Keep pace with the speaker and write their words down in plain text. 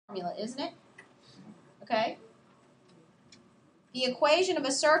formula, isn't it? Okay. The equation of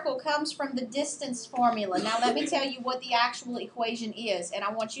a circle comes from the distance formula. Now let me tell you what the actual equation is, and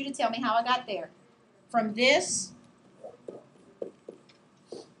I want you to tell me how I got there. From this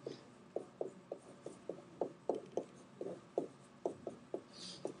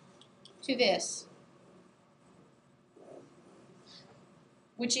to this,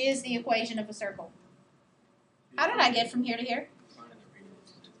 which is the equation of a circle. How did I get from here to here?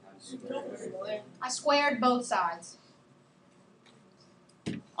 I squared both sides.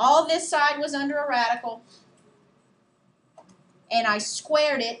 All this side was under a radical, and I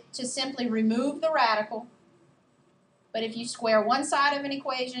squared it to simply remove the radical. But if you square one side of an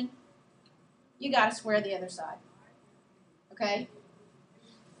equation, you got to square the other side. Okay?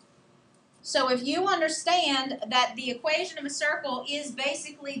 So if you understand that the equation of a circle is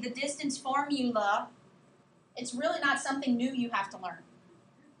basically the distance formula, it's really not something new you have to learn.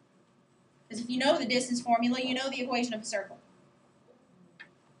 Because if you know the distance formula, you know the equation of a circle.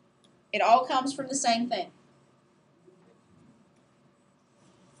 It all comes from the same thing.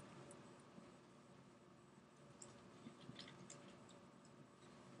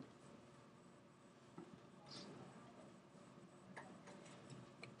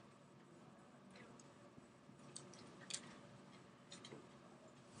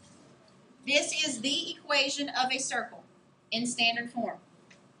 This is the equation of a circle in standard form.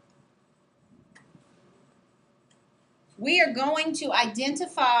 We are going to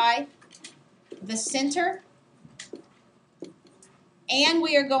identify the center, and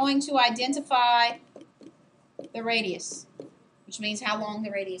we are going to identify the radius, which means how long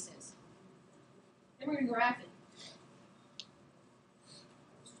the radius is. Then we're going to graph it.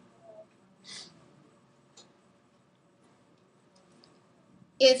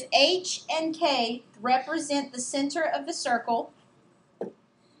 If H and K represent the center of the circle,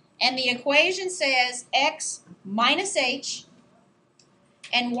 and the equation says x minus h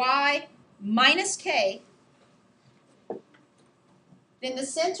and y minus k, then the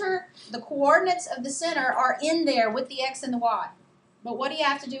center, the coordinates of the center are in there with the x and the y. But what do you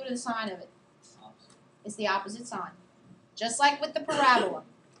have to do to the sign of it? It's the opposite sign. Just like with the parabola.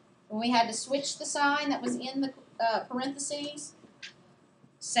 When we had to switch the sign that was in the parentheses,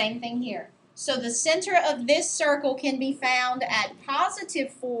 same thing here. So the center of this circle can be found at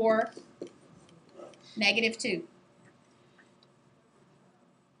positive 4, negative 2.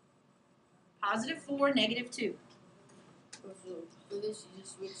 Positive 4, negative 2. For this, you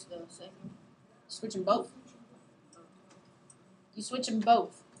just switch the second? Switch them both. You switch them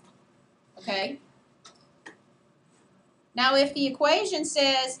both. Okay? Now, if the equation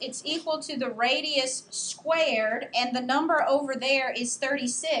says it's equal to the radius squared and the number over there is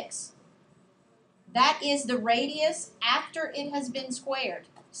 36, that is the radius after it has been squared.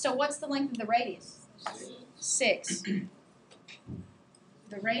 So what's the length of the radius? 6.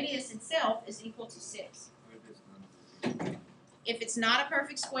 The radius itself is equal to 6. If it's not a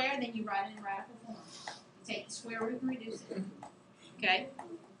perfect square, then you write it in radical form. You take the square root and reduce it. Okay?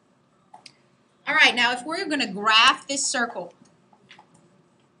 All right, now if we're going to graph this circle,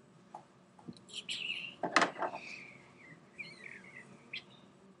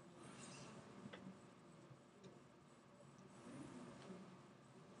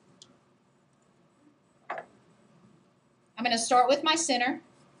 I'm going to start with my center.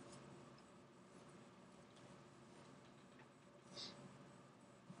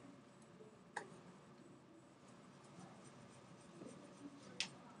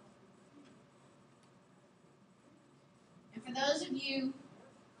 And for those of you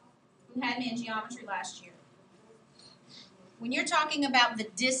who had me in geometry last year, when you're talking about the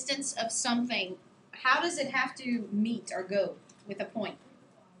distance of something, how does it have to meet or go with a point?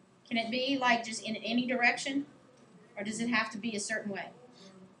 Can it be like just in any direction? Or does it have to be a certain way?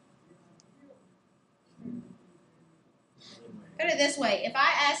 Put it this way. If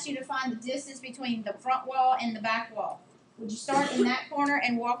I asked you to find the distance between the front wall and the back wall, would you start in that corner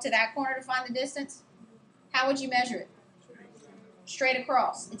and walk to that corner to find the distance? How would you measure it? Straight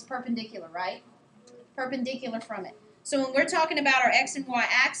across. It's perpendicular, right? Perpendicular from it. So when we're talking about our x and y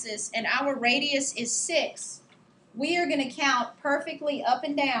axis and our radius is 6, we are going to count perfectly up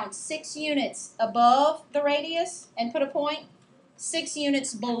and down 6 units above the radius and put a point, 6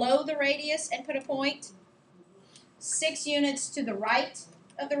 units below the radius and put a point, 6 units to the right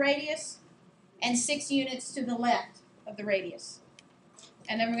of the radius, and 6 units to the left of the radius.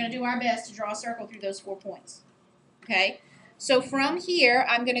 And then we're going to do our best to draw a circle through those 4 points. Okay? So from here,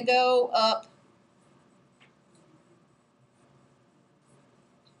 I'm going to go up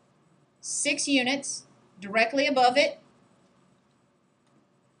 6 units directly above it.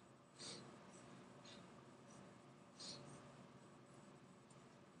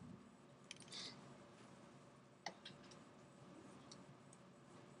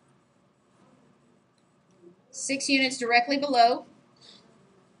 6 units directly below.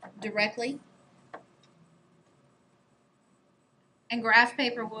 Directly. And graph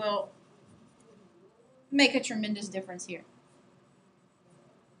paper will make a tremendous difference here.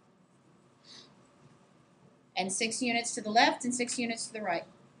 And 6 units to the left and 6 units to the right.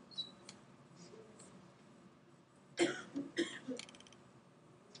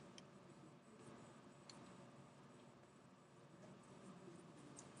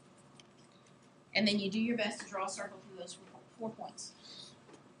 And then you do your best to draw a circle through those 4 points.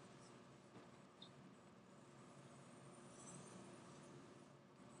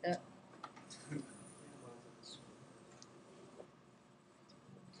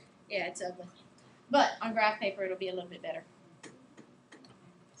 Yeah, it's ugly. But on graph paper, it'll be a little bit better.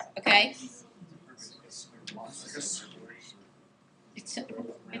 Okay? It's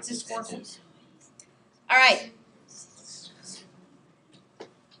a squircle. All right.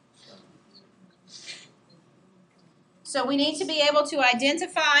 So we need to be able to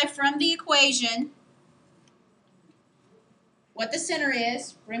identify from the equation what the center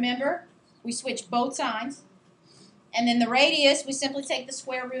is. Remember, we switch both signs. And then the radius, we simply take the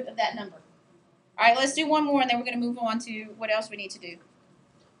square root of that number. All right, let's do one more, and then we're going to move on to what else we need to do.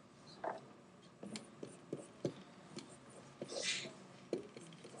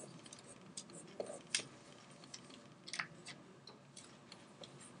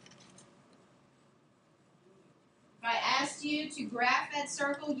 If I asked you to graph that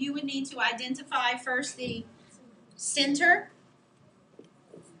circle, you would need to identify first the center,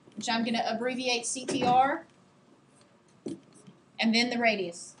 which I'm going to abbreviate CTR, and then the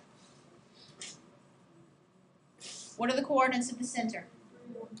radius. What are the coordinates of the center?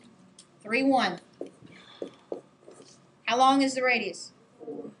 3, 1. How long is the radius?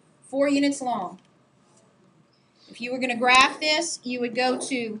 4 units long. If you were going to graph this, you would go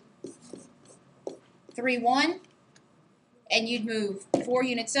to 3, 1, and you'd move 4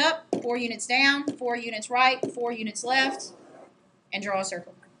 units up, 4 units down, 4 units right, 4 units left, and draw a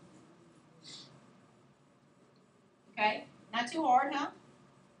circle. Okay? Not too hard, huh?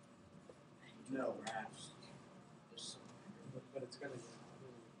 No, graphs. But it's gonna.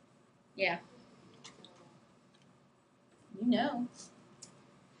 Yeah. You know.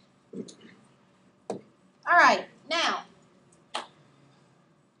 All right, now,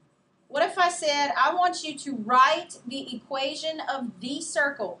 what if I said I want you to write the equation of the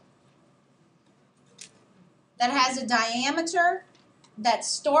circle that has a diameter that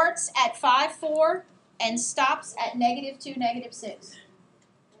starts at 5, 4 and stops at -2, -6?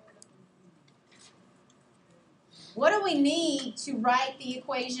 What do we need to write the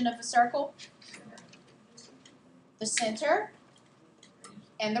equation of a circle? The center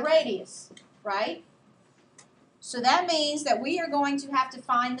and the radius, right? So that means that we are going to have to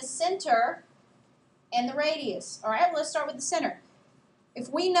find the center and the radius. All right, let's start with the center. If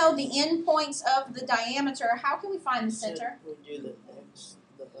we know the endpoints of the diameter, how can we find the center? We do the X,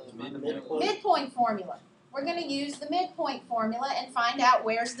 the midpoint. Midpoint formula. We're going to use the midpoint formula and find out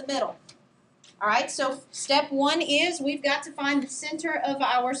where's the middle. All right, so step 1 is we've got to find the center of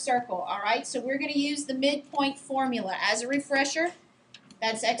our circle. All right, so we're going to use the midpoint formula. As a refresher,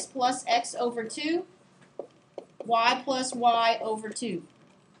 that's x plus x over 2, y plus y over 2.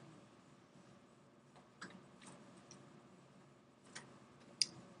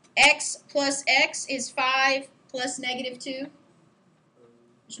 X plus x is 5 plus -2,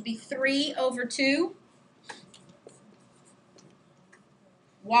 which would be 3 over 2.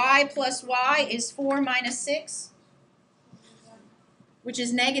 Y plus y is 4 minus 6, which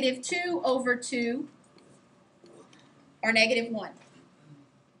is -2 over 2, or -1.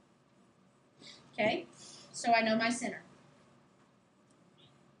 Okay, so I know my center.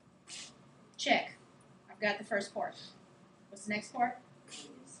 Check. I've got the first part. What's the next part?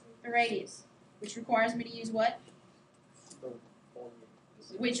 The radius, which requires me to use what?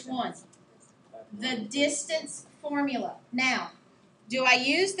 Which one? The distance formula. Now, do I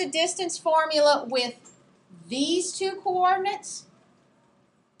use the distance formula with these two coordinates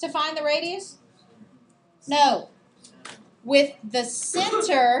to find the radius? No. With the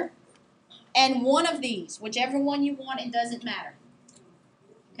center and one of these, whichever one you want, it doesn't matter.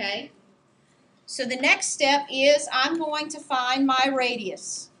 Okay? So the next step is I'm going to find my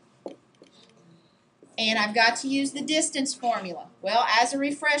radius. And I've got to use the distance formula. Well, as a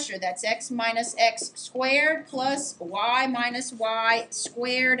refresher, that's x minus x squared plus y minus y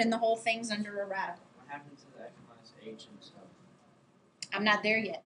squared, and the whole thing's under a radical. What happens to the x minus h and stuff? I'm not there yet.